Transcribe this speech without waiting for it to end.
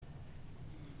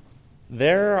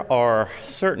There are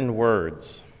certain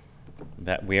words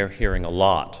that we are hearing a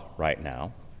lot right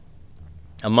now.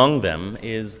 Among them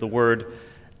is the word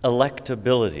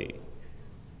electability,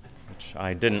 which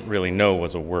I didn't really know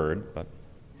was a word, but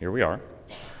here we are.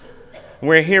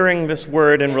 We're hearing this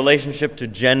word in relationship to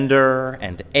gender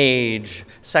and age,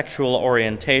 sexual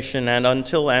orientation, and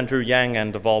until Andrew Yang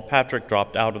and Deval Patrick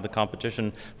dropped out of the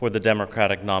competition for the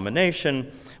Democratic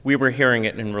nomination, we were hearing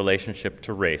it in relationship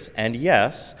to race. And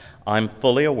yes, I'm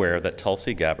fully aware that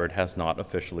Tulsi Gabbard has not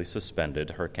officially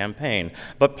suspended her campaign,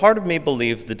 but part of me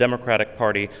believes the Democratic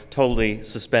Party totally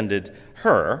suspended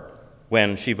her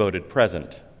when she voted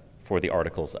present for the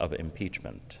articles of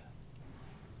impeachment.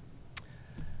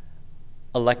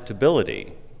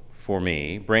 Electability, for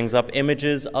me, brings up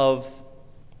images of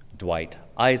Dwight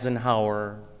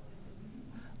Eisenhower,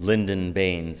 Lyndon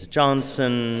Baines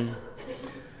Johnson,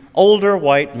 older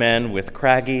white men with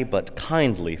craggy but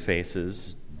kindly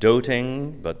faces,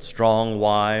 doting but strong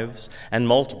wives, and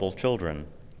multiple children.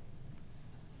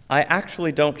 I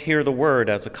actually don't hear the word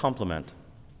as a compliment.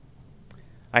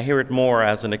 I hear it more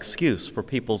as an excuse for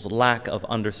people's lack of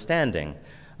understanding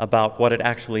about what it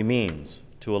actually means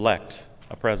to elect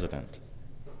a president.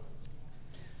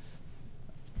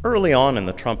 Early on in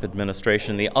the Trump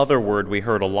administration, the other word we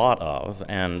heard a lot of,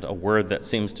 and a word that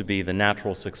seems to be the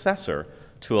natural successor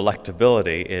to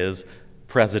electability, is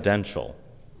presidential.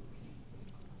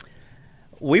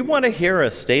 We want to hear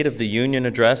a State of the Union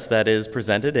address that is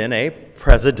presented in a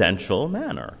presidential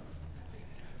manner.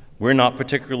 We're not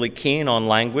particularly keen on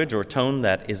language or tone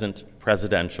that isn't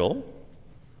presidential.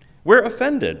 We're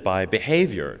offended by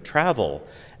behavior, travel,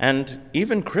 and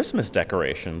even Christmas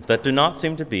decorations that do not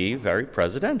seem to be very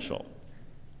presidential.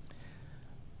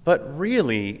 But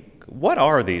really, what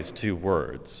are these two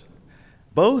words?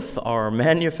 Both are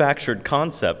manufactured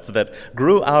concepts that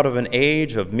grew out of an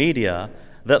age of media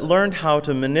that learned how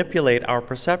to manipulate our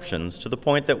perceptions to the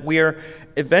point that we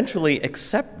eventually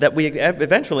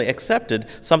accepted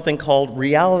something called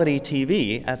reality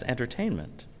TV as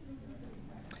entertainment.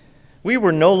 We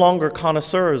were no longer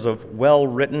connoisseurs of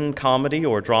well-written comedy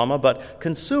or drama, but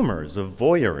consumers of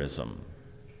voyeurism.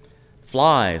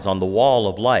 Flies on the wall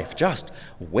of life, just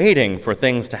waiting for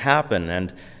things to happen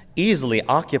and easily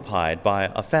occupied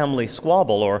by a family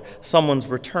squabble or someone's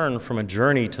return from a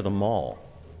journey to the mall.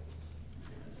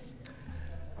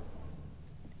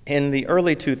 In the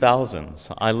early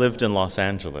 2000s, I lived in Los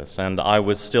Angeles, and I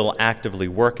was still actively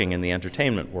working in the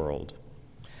entertainment world.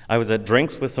 I was at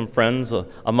drinks with some friends,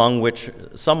 among which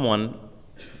someone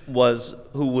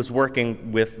who was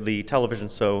working with the television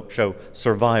show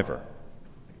Survivor.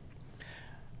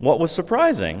 What was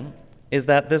surprising is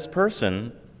that this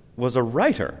person was a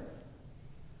writer.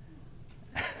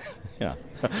 Yeah.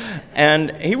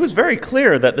 And he was very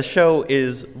clear that the show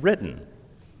is written.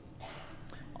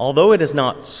 Although it is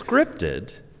not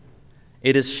scripted,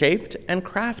 it is shaped and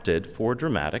crafted for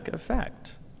dramatic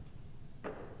effect.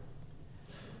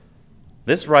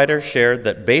 This writer shared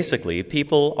that basically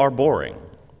people are boring,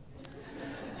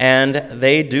 and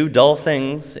they do dull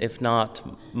things, if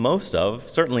not most of,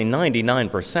 certainly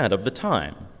 99% of the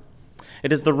time.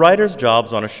 It is the writer's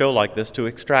jobs on a show like this to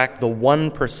extract the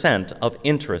 1% of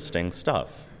interesting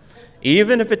stuff,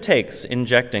 even if it takes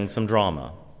injecting some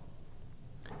drama.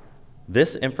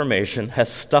 This information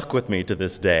has stuck with me to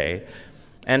this day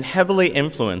and heavily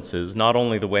influences not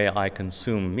only the way I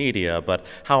consume media, but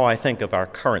how I think of our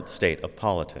current state of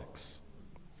politics.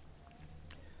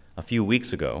 A few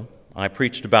weeks ago, I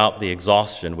preached about the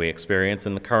exhaustion we experience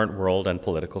in the current world and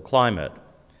political climate.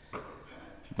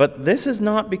 But this is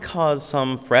not because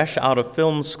some fresh out of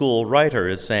film school writer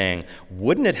is saying,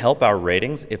 wouldn't it help our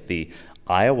ratings if the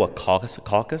Iowa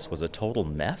caucus was a total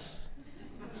mess?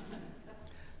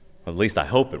 At least I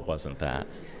hope it wasn't that.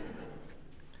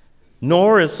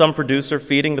 Nor is some producer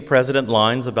feeding the president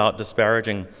lines about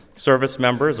disparaging service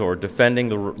members or defending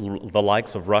the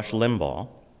likes of Rush Limbaugh.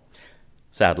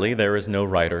 Sadly, there is no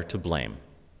writer to blame.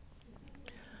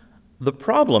 The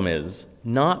problem is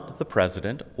not the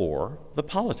president or the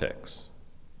politics.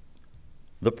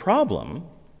 The problem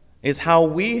is how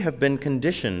we have been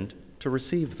conditioned to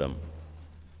receive them.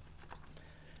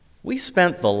 We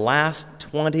spent the last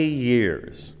 20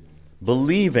 years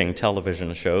believing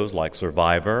television shows like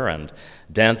Survivor and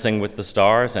Dancing with the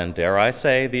Stars and, dare I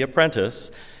say, The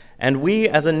Apprentice, and we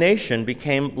as a nation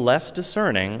became less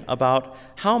discerning about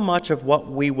how much of that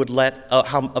we would let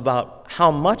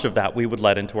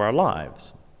into our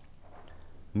lives.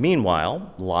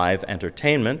 Meanwhile, live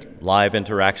entertainment, live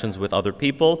interactions with other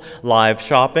people, live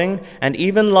shopping, and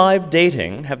even live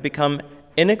dating have become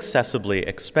inaccessibly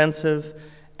expensive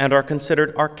and are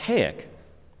considered archaic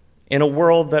in a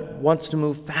world that wants to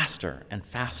move faster and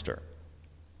faster.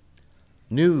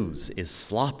 News is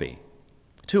sloppy,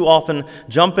 too often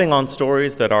jumping on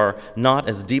stories that are not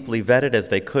as deeply vetted as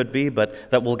they could be, but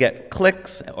that will get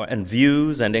clicks and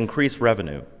views and increase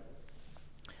revenue.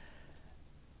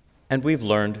 And we've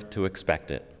learned to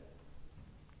expect it.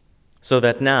 So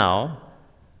that now,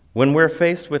 when we're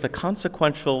faced with a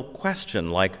consequential question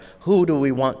like, who do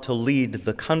we want to lead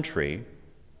the country,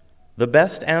 the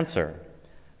best answer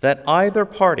that either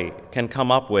party can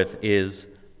come up with is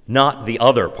not the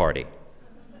other party.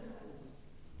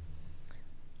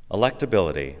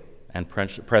 Electability and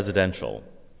presidential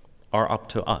are up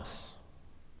to us.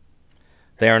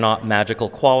 They are not magical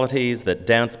qualities that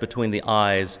dance between the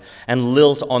eyes and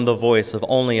lilt on the voice of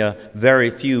only a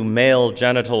very few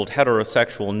male-genitaled,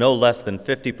 heterosexual, no less than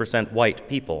 50% white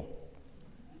people.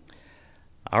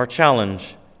 Our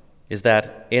challenge is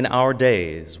that in our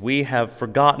days, we have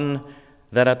forgotten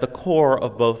that at the core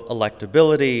of both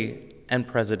electability and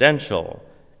presidential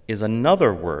is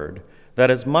another word that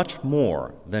is much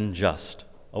more than just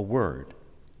a word: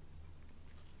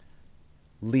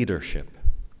 leadership.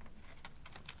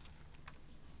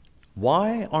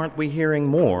 Why aren't we hearing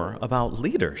more about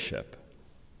leadership?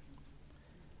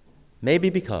 Maybe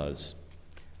because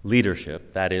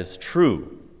leadership, that is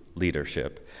true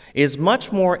leadership, is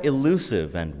much more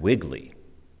elusive and wiggly.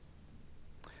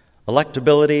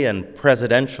 Electability and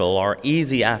presidential are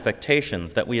easy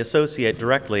affectations that we associate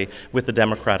directly with the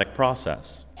democratic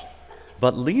process.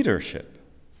 But leadership,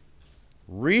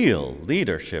 real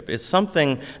leadership, is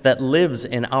something that lives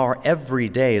in our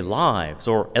everyday lives,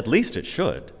 or at least it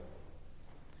should.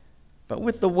 But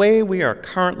with the way we are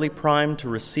currently primed to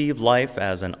receive life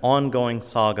as an ongoing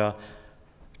saga,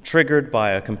 triggered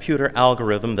by a computer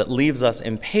algorithm that leaves us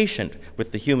impatient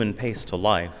with the human pace to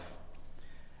life,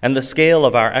 and the scale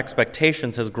of our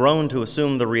expectations has grown to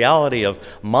assume the reality of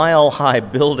mile-high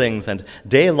buildings and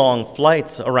day-long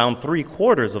flights around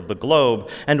 3/4 of the globe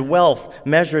and wealth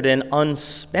measured in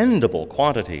unspendable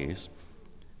quantities,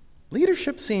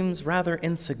 leadership seems rather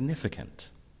insignificant.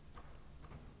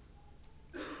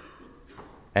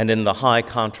 And in the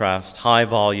high-contrast,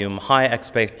 high-volume,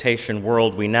 high-expectation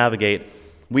world we navigate,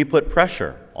 we put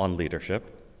pressure on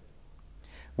leadership.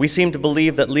 We seem to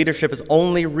believe that leadership is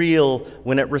only real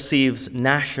when it receives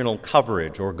national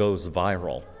coverage or goes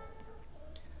viral.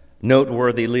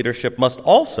 Noteworthy leadership must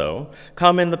also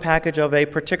come in the package of a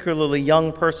particularly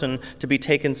young person to be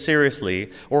taken seriously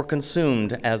or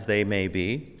consumed as they may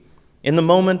be, in the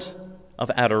moment of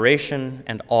adoration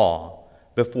and awe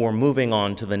before moving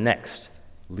on to the next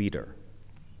leader.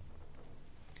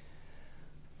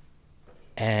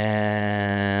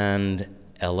 And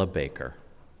Ella Baker.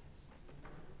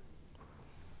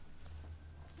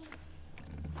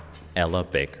 Ella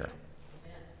Baker.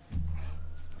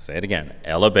 Say it again,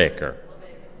 Ella Baker.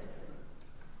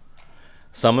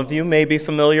 Some of you may be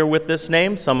familiar with this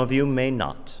name, some of you may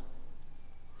not.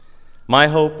 My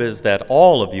hope is that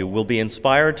all of you will be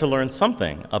inspired to learn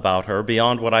something about her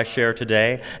beyond what I share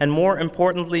today, and more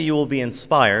importantly, you will be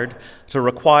inspired to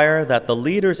require that the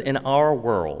leaders in our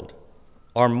world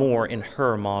are more in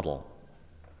her model.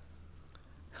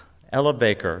 Ella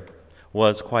Baker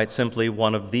was quite simply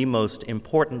one of the most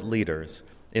important leaders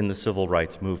in the civil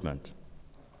rights movement.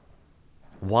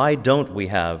 Why don't we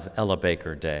have Ella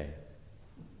Baker Day?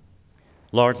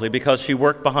 Largely because she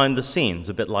worked behind the scenes,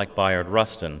 a bit like Bayard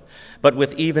Rustin, but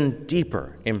with even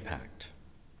deeper impact.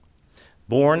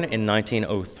 Born in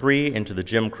 1903 into the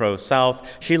Jim Crow South,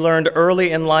 she learned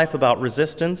early in life about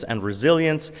resistance and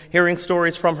resilience, hearing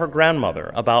stories from her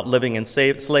grandmother about living in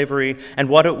slavery and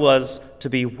what it was to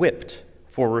be whipped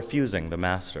for refusing the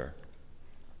master.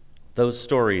 Those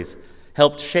stories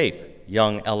helped shape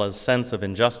young Ella's sense of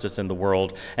injustice in the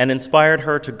world and inspired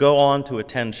her to go on to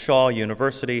attend Shaw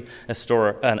University,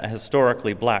 a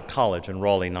historically black college in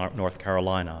Raleigh, North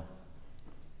Carolina.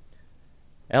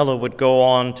 Ella would go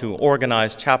on to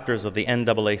organize chapters of the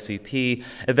NAACP,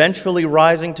 eventually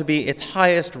rising to be its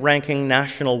highest-ranking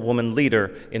national woman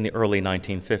leader in the early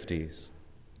 1950s.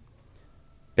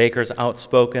 Baker's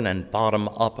outspoken and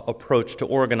bottom-up approach to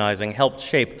organizing helped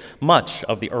shape much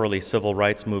of the early civil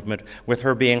rights movement, with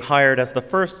her being hired as the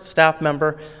first staff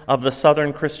member of the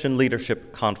Southern Christian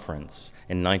Leadership Conference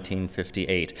in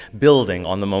 1958, building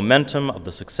on the momentum of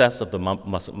the success of the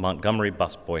Montgomery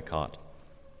bus boycott.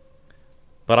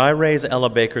 But I raise Ella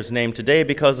Baker's name today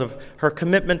because of her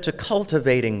commitment to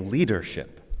cultivating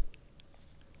leadership.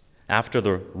 After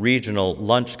the regional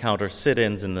lunch counter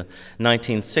sit-ins in the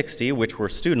 1960s, which were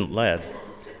student-led,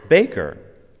 Baker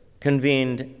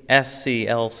convened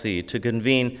SCLC to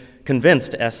convene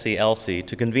convinced SCLC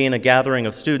to convene a gathering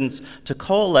of students to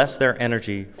coalesce their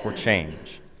energy for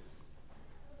change.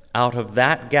 Out of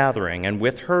that gathering, and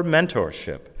with her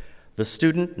mentorship, the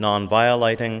Student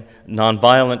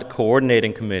Nonviolent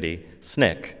Coordinating Committee,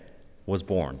 SNCC, was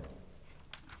born.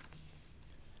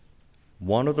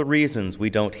 One of the reasons we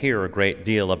don't hear a great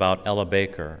deal about Ella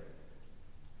Baker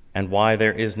and why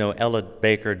there is no Ella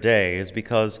Baker Day is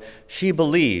because she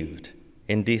believed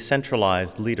in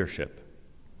decentralized leadership.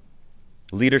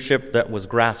 Leadership that was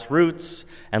grassroots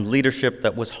and leadership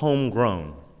that was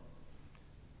homegrown.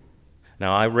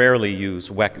 Now, I rarely use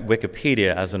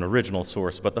Wikipedia as an original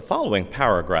source, but the following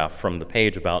paragraph from the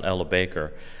page about Ella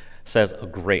Baker says a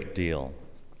great deal.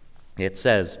 It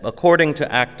says, according to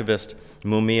activist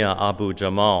Mumia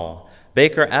Abu-Jamal,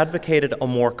 Baker advocated a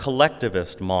more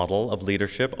collectivist model of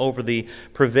leadership over the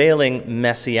prevailing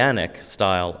messianic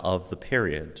style of the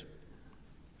period.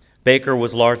 Baker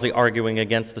was largely arguing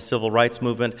against the civil rights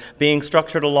movement being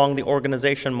structured along the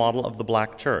organization model of the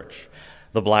Black church.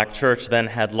 The Black church then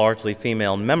had largely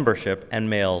female membership and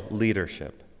male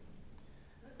leadership.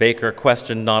 Baker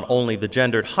questioned not only the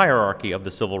gendered hierarchy of the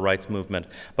civil rights movement,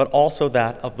 but also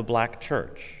that of the Black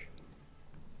church.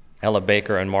 Ella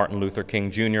Baker and Martin Luther King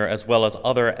Jr., as well as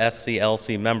other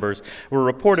SCLC members, were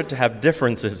reported to have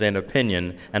differences in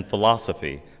opinion and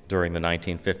philosophy during the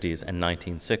 1950s and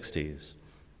 1960s.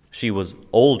 She was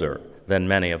older than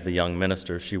many of the young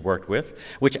ministers she worked with,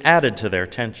 which added to their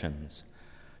tensions.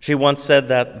 She once said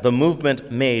that the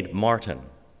movement made Martin,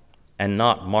 and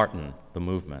not Martin the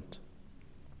movement.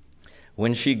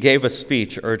 When she gave a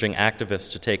speech urging activists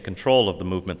to take control of the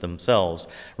movement themselves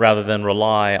rather than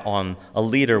rely on a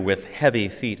leader with heavy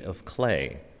feet of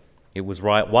clay, it was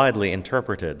widely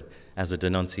interpreted as a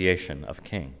denunciation of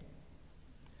King.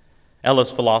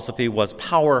 Ella's philosophy was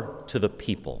power to the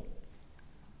people.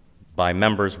 By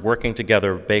members working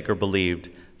together, Baker believed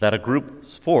that a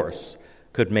group's force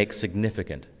could make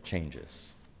significant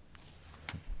changes.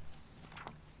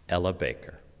 Ella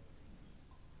Baker.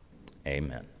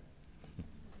 Amen.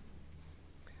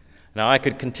 Now, I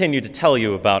could continue to tell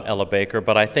you about Ella Baker,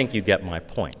 but I think you get my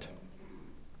point.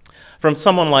 From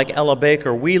someone like Ella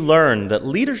Baker, we learn that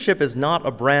leadership is not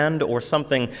a brand or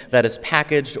something that is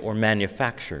packaged or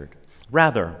manufactured.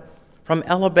 Rather, from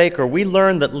Ella Baker, we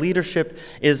learn that leadership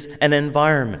is an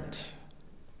environment.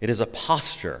 It is a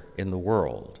posture in the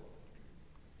world.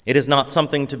 It is not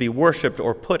something to be worshipped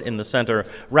or put in the center.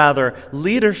 Rather,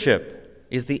 leadership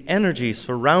is the energy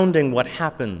surrounding what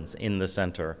happens in the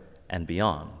center and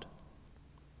beyond.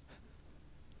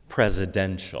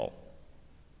 Presidential,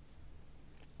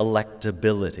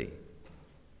 electability.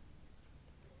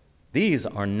 These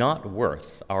are not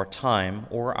worth our time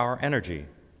or our energy.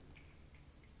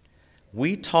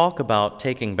 We talk about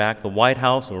taking back the White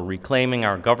House or reclaiming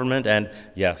our government, and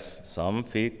yes, some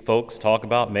folks talk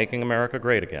about making America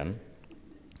great again.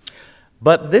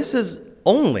 But this is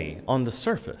only on the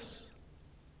surface.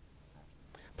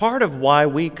 Part of why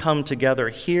we come together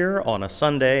here on a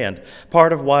Sunday, and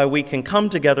part of why we can come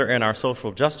together in our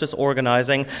social justice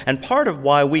organizing, and part of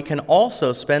why we can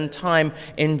also spend time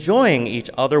enjoying each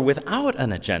other without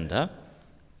an agenda,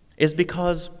 is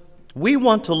because we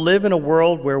want to live in a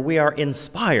world where we are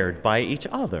inspired by each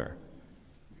other.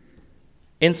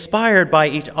 Inspired by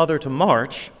each other to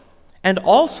march, and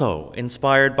also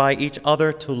inspired by each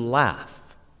other to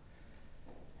laugh.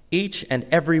 Each and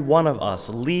every one of us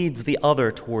leads the other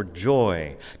toward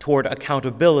joy, toward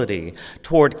accountability,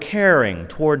 toward caring,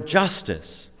 toward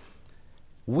justice.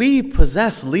 We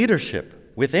possess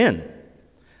leadership within.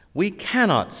 We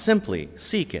cannot simply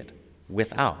seek it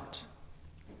without.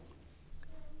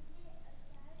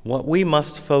 What we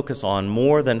must focus on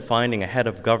more than finding a head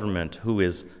of government who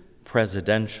is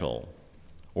presidential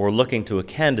or looking to a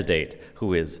candidate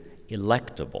who is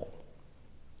electable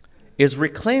is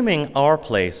reclaiming our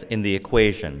place in the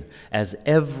equation as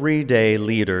everyday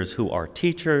leaders who are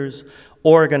teachers,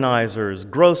 organizers,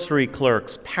 grocery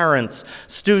clerks, parents,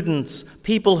 students,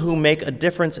 people who make a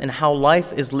difference in how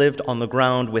life is lived on the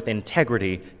ground with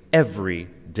integrity every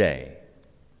day.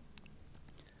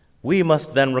 We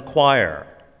must then require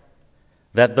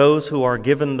that those who are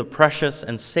given the precious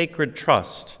and sacred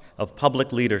trust of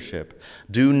public leadership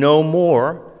do no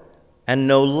more and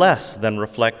no less than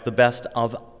reflect the best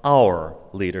of our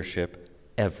leadership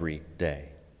every day.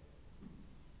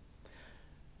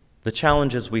 The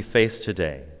challenges we face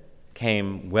today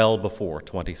came well before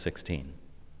 2016,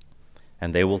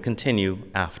 and they will continue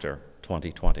after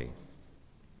 2020.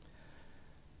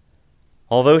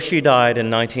 Although she died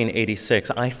in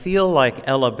 1986, I feel like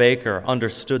Ella Baker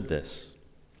understood this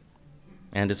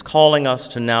and is calling us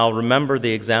to now remember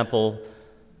the example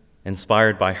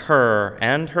inspired by her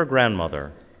and her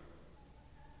grandmother,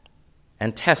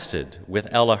 and tested with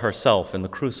Ella herself in the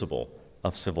crucible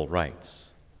of civil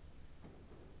rights.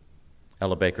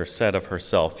 Ella Baker said of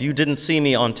herself, "You didn't see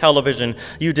me on television.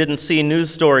 You didn't see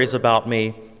news stories about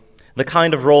me. The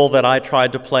kind of role that I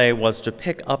tried to play was to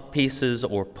pick up pieces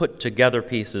or put together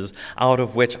pieces out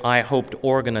of which I hoped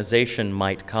organization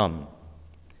might come.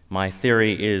 My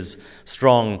theory is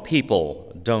strong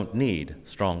people don't need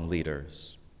strong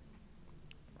leaders."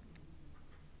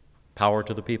 Power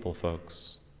to the people,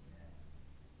 folks.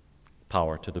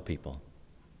 Power to the people.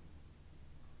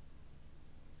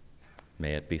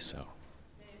 May it be so.